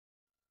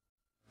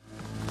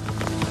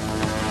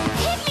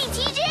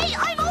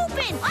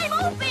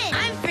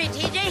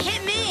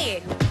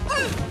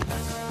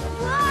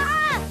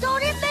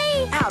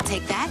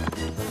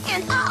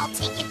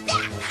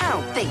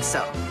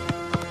so.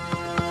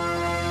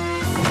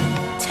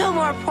 2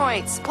 more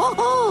points.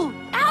 Woohoo!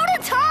 Out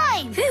of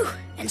time! Phew.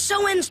 And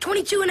so ends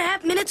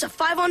 22.5 minutes of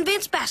 5 on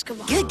Vince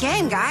basketball. Good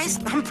game, guys.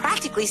 I'm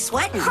practically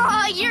sweating.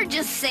 Oh, you're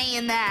just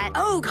saying that.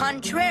 Au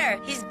contraire,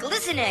 he's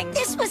glistening.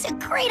 This was a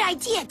great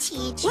idea,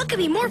 Teach. What could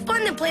be more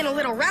fun than playing a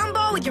little round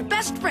ball with your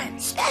best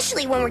friends?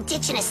 Especially when we're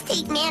ditching a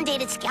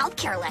state-mandated scalp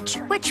care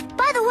lecture. Which,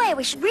 by the way,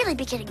 we should really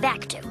be getting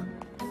back to.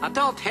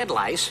 Adult head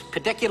lice,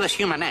 Pediculus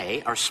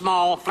humanae, are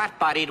small,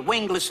 flat-bodied,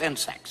 wingless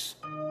insects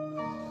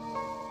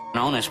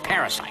known as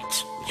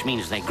parasites, which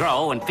means they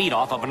grow and feed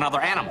off of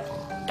another animal.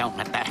 Don't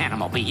let that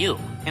animal be you.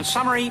 In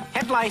summary,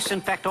 head lice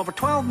infect over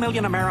 12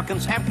 million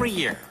Americans every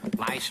year.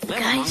 Lice live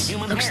among Guys,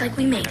 human looks hair. like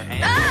we made it.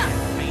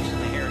 Ah! Base of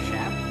the hair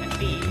shaft and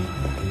feed.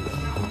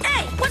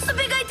 Hey, what's the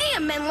big idea,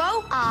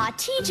 Menlo?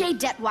 TJ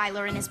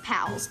Detweiler and his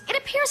pals. It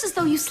appears as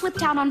though you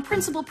slipped out on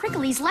Principal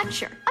Prickly's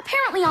lecture.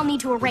 Apparently I'll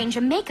need to arrange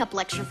a makeup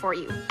lecture for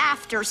you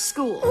after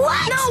school.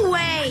 What? No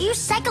way! Are you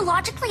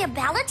psychologically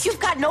imbalanced? You've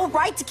got no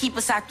right to keep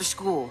us after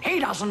school. He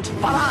doesn't,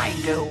 but I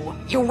do.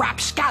 You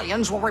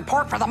rapscallions will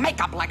report for the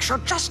makeup lecture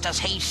just as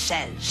he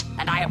says.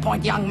 And I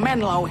appoint young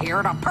Menlo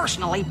here to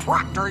personally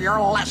proctor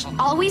your lesson.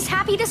 Always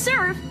happy to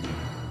serve.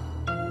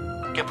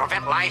 To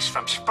prevent lice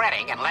from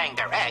spreading and laying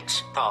their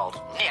eggs, called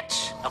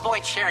nits,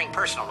 avoid sharing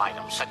personal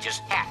items such as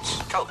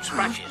hats, coats,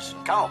 brushes,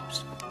 and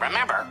combs.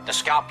 Remember, the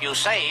scalp you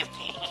saved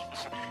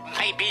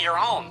may be your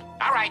own.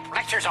 All right,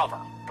 lecture's over.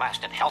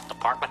 Blasted health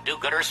department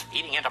do-gooders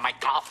feeding into my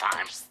golf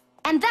time.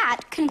 And that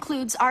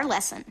concludes our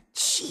lesson.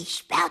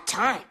 Sheesh, about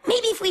time.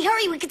 Maybe if we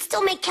hurry, we could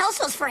still make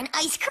Kelso's for an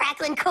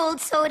ice-crackling cold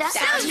soda.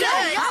 Sounds good.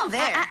 Oh,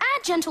 there.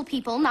 Gentle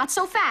people, not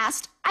so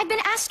fast. I've been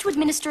asked to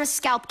administer a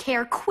scalp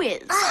care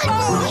quiz.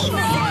 Unbelievable!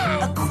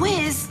 A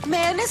quiz?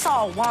 Man, this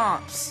all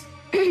womps.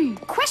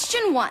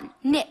 Question 1.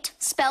 Knit.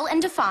 Spell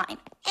and define.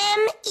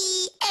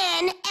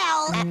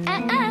 M-E-N-L.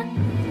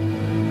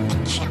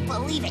 I can't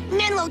believe it.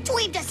 Menlo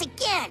dweebed us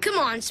again. Come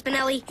on,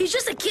 Spinelli. He's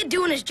just a kid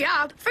doing his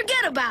job.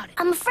 Forget about it.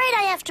 I'm afraid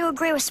I have to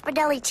agree with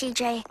Spinelli,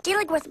 TJ.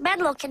 Dealing with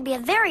Menlo can be a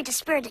very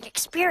dispiriting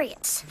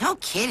experience. No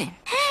kidding.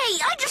 Hey,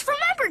 I just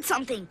remembered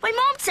something. My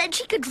mom said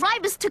she could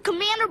drive us to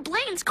Commander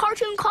Blaine's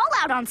cartoon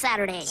call-out on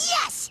Saturday.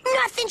 Yes!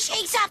 Nothing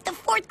shakes off the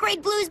 4th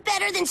grade blues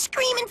better than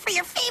screaming for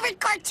your favorite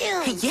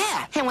cartoon.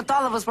 Yeah, and with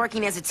all of us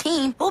working as a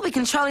team, we'll be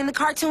controlling the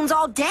cartoons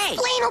all day.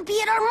 Blaine will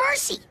be at our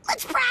mercy.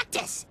 Let's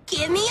practice.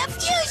 Give me a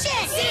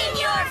fusion!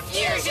 Senior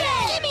Fusion!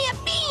 Give me a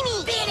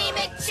beanie! Beanie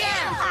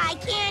McJim! I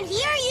can't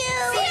hear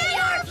you!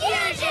 Senior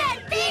Fusion!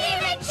 Beanie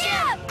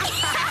McJim!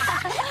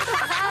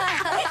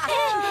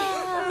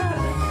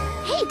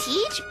 Hey,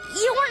 Teach,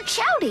 you weren't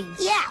shouting.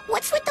 Yeah,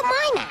 what's with the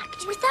mime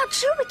act?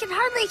 Without you, we can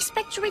hardly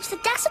expect to reach the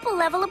decibel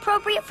level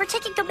appropriate for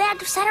taking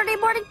command of Saturday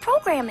morning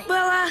programming.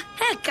 Well,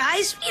 heck,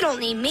 guys, you don't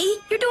need me.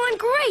 You're doing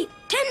great.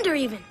 Tender,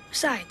 even.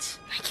 Besides,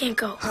 I can't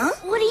go. Huh?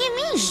 What do you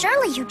mean?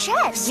 Surely you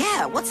jest.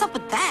 Yeah, what's up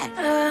with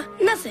that?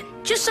 Nothing.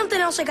 Just something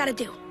else I gotta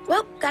do.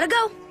 Well, gotta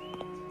go.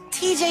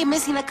 TJ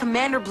missing a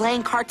Commander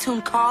Blaine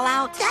cartoon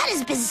call-out? That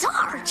is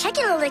bizarre.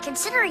 Particularly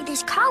considering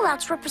these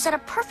call-outs represent a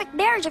perfect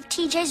marriage of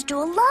TJ's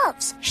dual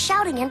loves,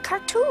 shouting and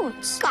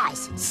cartoons.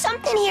 Guys,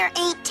 something here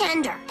ain't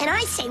tender, and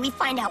I say we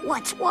find out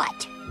what's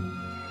what.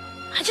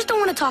 I just don't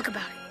want to talk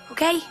about it,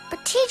 okay?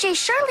 But TJ,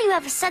 surely you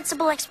have a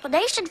sensible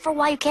explanation for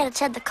why you can't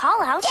attend the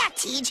call-out. Yeah,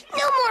 Tej,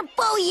 no more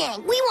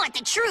Bo-Yang. We want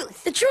the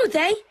truth. The truth,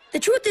 eh? The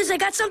truth is I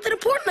got something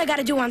important I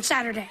gotta do on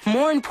Saturday.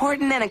 More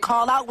important than a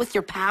call-out with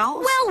your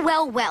pals?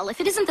 Well,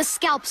 if it isn't the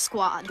Scalp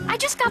Squad. I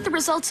just got the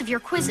results of your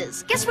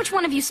quizzes. Guess which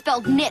one of you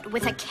spelled knit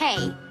with a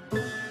K?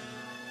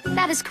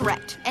 That is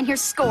correct, and your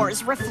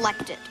scores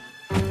reflect it.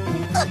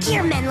 Look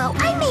here, Menlo,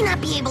 I may not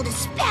be able to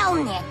spell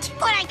knit,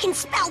 but I can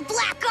spell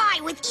black eye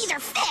with either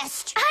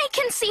fist. I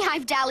can see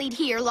I've dallied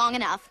here long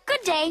enough.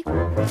 Good day.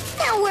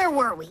 Now, where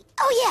were we?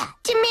 Oh, yeah,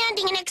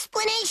 demanding an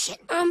explanation.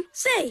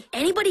 Say,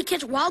 anybody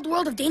catch Wild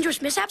World of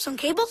Dangerous Mishaps on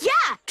cable?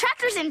 Yeah,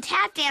 tractors and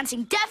tap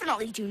dancing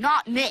definitely do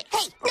not mix.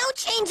 Hey, no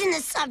change in the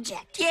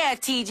subject. Yeah,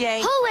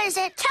 TJ. Who is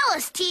it? Tell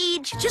us,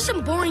 Tej. Just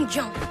some boring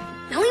junk.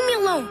 Now leave me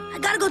alone. I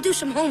gotta go do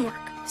some homework.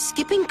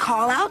 Skipping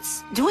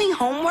call-outs? Doing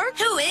homework?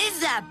 Who is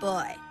that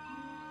boy?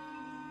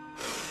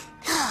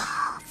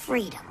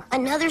 Freedom.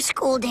 Another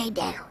school day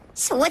down.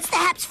 So what's the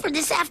haps for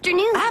this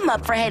afternoon? I'm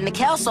up for heading to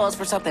Kelso's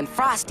for something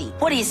frosty.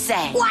 What do you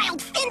say?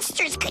 Wild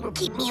finsters couldn't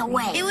keep me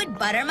away. It would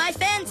butter my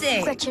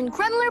fancy. Gretchen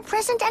Grunler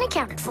present and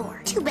accounted for.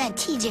 Too bad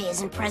TJ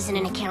isn't present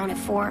and accounted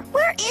for.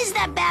 Where is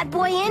that bad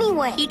boy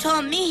anyway? He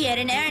told me he had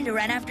an errand to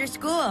run after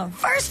school.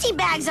 First he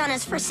bags on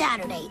us for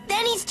Saturday.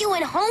 Then he's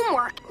doing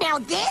homework. Now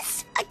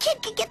this? A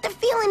kid could get the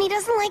feeling he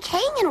doesn't like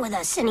hanging with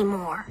us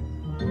anymore.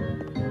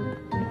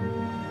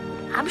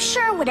 I'm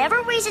sure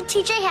whatever reason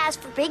TJ has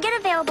for being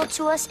unavailable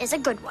to us is a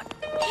good one.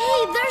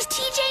 Hey, there's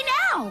TJ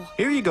now.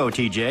 Here you go,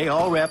 TJ,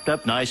 all wrapped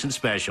up nice and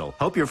special.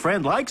 Hope your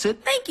friend likes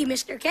it. Thank you,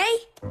 Mr. K.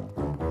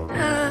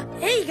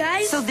 Hey,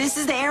 guys. So this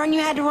is the errand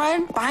you had to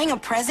run? Buying a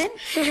present?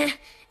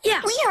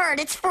 Yeah. We heard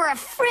it's for a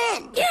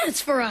friend. Yeah,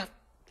 it's for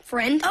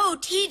Friend? Oh,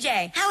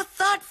 TJ, how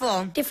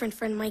thoughtful. Different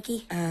friend,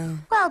 Mikey.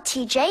 Well,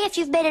 TJ, if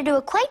you've made a new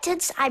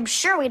acquaintance, I'm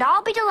sure we'd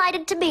all be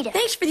delighted to meet him.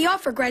 Thanks for the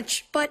offer,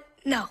 Gretch, but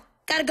no.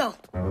 Gotta go.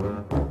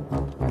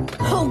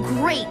 Oh,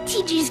 great.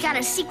 TJ's got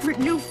a secret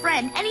new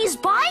friend, and he's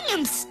buying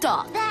him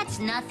stuff. That's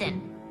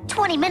nothing.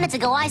 20 minutes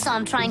ago, I saw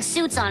him trying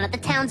suits on at the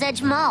Town's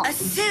Edge Mall. A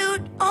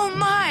suit? Oh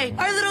my!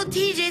 Our little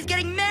TJ's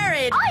getting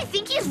married. I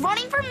think he's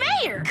running for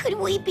mayor. Could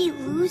we be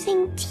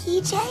losing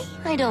TJ?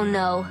 I don't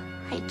know.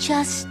 I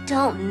just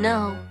don't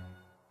know.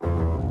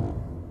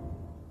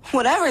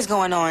 Whatever's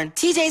going on,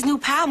 TJ's new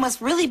pal must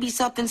really be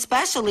something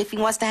special if he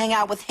wants to hang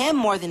out with him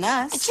more than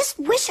us. I just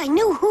wish I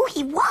knew who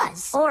he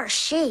was. Or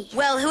she.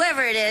 Well,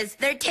 whoever it is,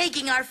 they're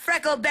taking our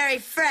Freckleberry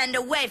friend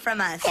away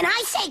from us. Can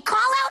I say call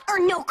out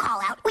or no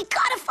call out? We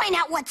gotta find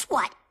out what's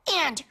what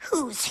and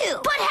who's who.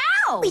 But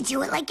how? We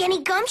do it like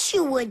any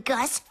gumshoe would,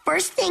 Gus.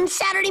 First thing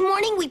Saturday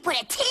morning, we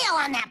put a tail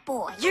on that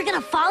boy. You're gonna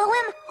follow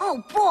him?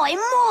 Oh boy,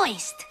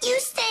 moist. You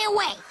stay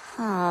away.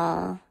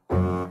 Oh.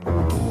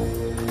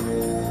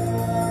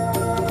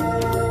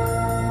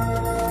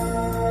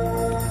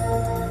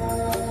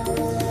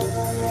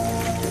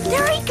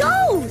 There he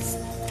goes.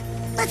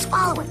 Let's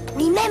follow him.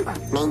 Remember,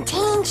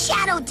 maintain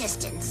shadow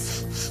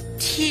distance.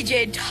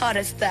 TJ taught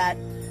us that.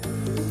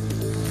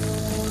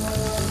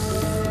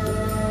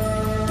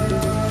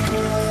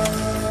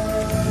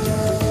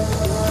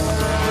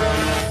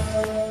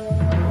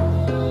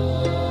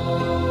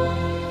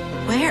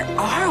 Where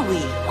are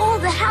we? All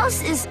the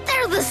houses,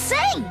 they're the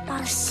same.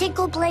 Not a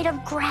single blade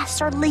of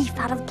grass or leaf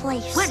out of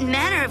place. What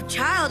manner of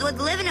child would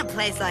live in a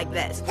place like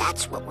this?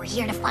 That's what we're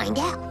here to find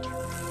out.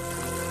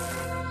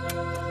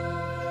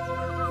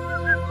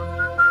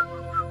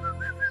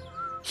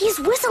 He's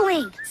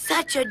whistling.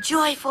 Such a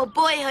joyful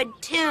boyhood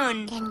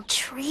tune.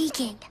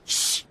 Intriguing.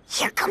 Shh,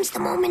 here comes the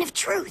moment of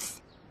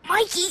truth.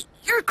 Mikey,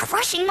 you're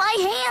crushing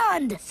my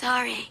hand.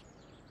 Sorry.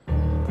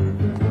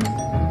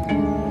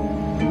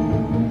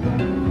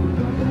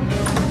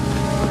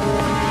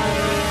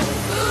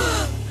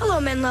 Hello,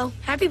 Menlo.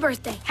 Happy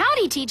birthday.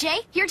 Howdy,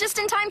 TJ. You're just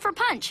in time for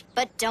punch.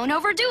 But don't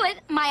overdo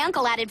it. My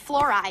uncle added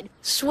fluoride.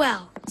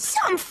 Swell.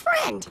 Some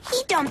friend.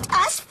 He dumped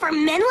us for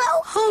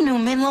Menlo? Who knew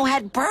Menlo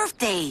had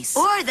birthdays?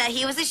 Or that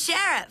he was a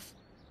sheriff.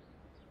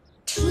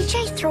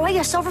 TJ throwing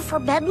us over for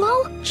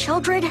Menlo?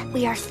 Children,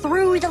 we are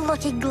through the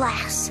looking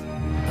glass.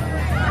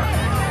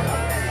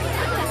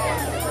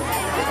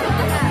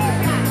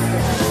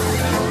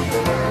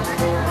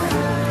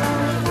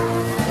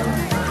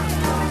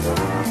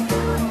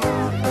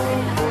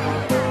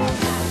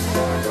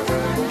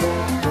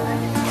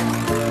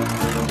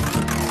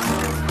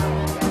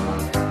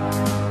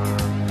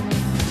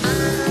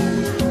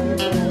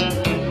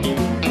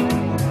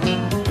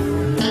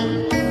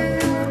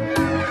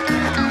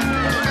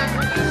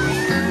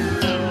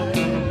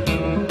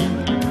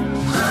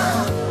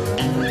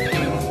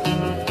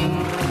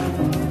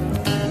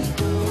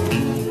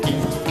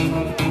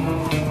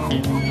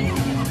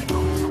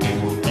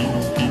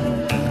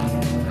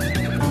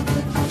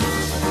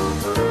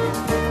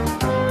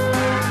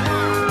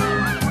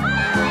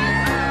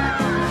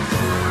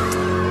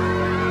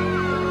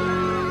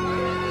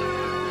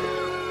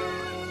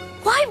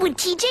 Why would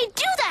TJ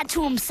do that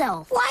to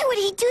himself? Why would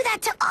he do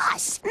that to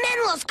us?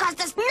 Menlo's caused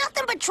us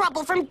nothing but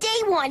trouble from day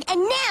one, and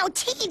now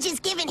Teej is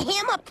giving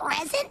him a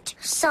present?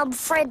 Some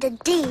friend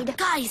indeed.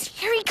 Guys,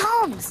 here he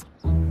comes.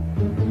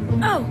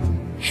 Oh,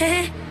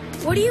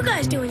 what are you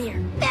guys doing here?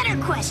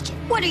 Better question.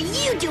 What are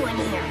you doing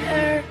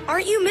here?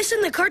 Aren't you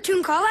missing the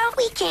cartoon call-out?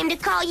 We came to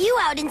call you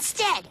out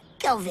instead.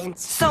 Go,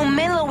 Vince. So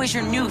Menlo is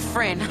your new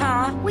friend,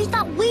 huh? We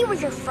thought we were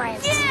your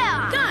friends.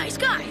 Yeah! Guys,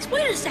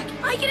 wait a second.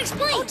 I can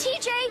explain. Oh,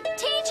 TJ!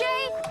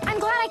 I'm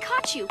glad I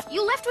caught you.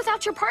 You left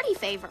without your party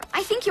favor.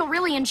 I think you'll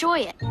really enjoy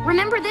it.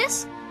 Remember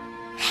this?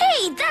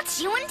 Hey,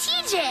 that's you and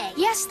TJ.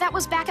 Yes, that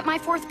was back at my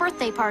 4th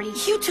birthday party.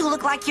 You two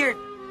look like you're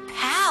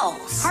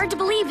pals. Hard to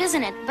believe,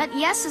 isn't it? But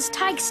yes, as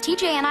tykes,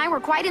 TJ and I were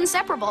quite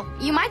inseparable.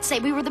 You might say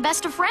we were the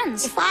best of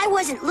friends. If I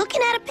wasn't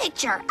looking at a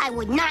picture, I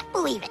would not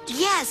believe it.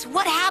 Yes,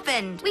 what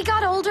happened? We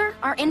got older,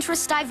 our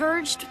interests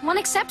diverged. One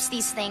accepts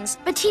these things.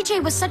 But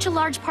TJ was such a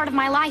large part of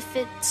my life,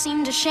 it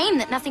seemed a shame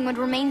that nothing would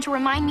remain to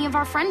remind me of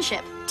our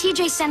friendship.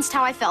 TJ sensed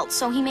how I felt,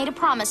 so he made a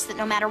promise that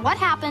no matter what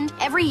happened,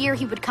 every year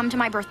he would come to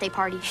my birthday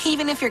party.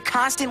 Even if you're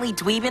constantly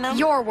dweebing him?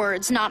 Your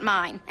words, not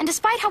mine. And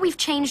despite how we've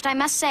changed, I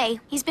must say,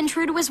 he's been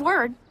true to his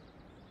word.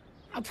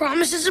 A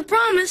promise is a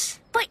promise.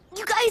 But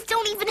you guys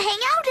don't even hang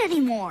out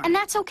anymore. And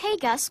that's okay,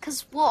 Gus,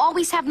 because we'll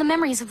always have the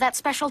memories of that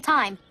special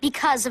time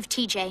because of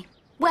TJ.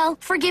 Well,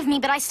 forgive me,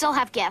 but I still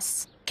have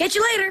guests. Catch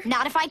you later.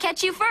 Not if I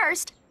catch you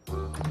first.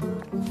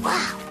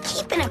 Wow,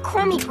 keeping a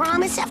crummy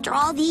promise after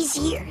all these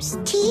years.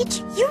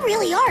 Teej, you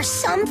really are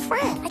some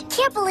friend. I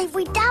can't believe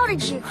we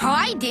doubted you. Oh,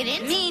 I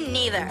didn't. Me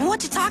neither.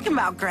 What you talking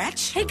about,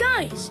 Gretch? Hey,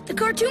 guys, the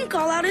cartoon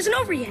call-out isn't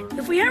over yet.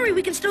 If we hurry,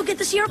 we can still get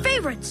to see our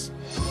favorites.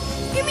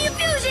 Give me a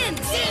fusion!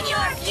 Senior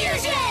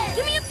Fusion!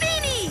 Give me a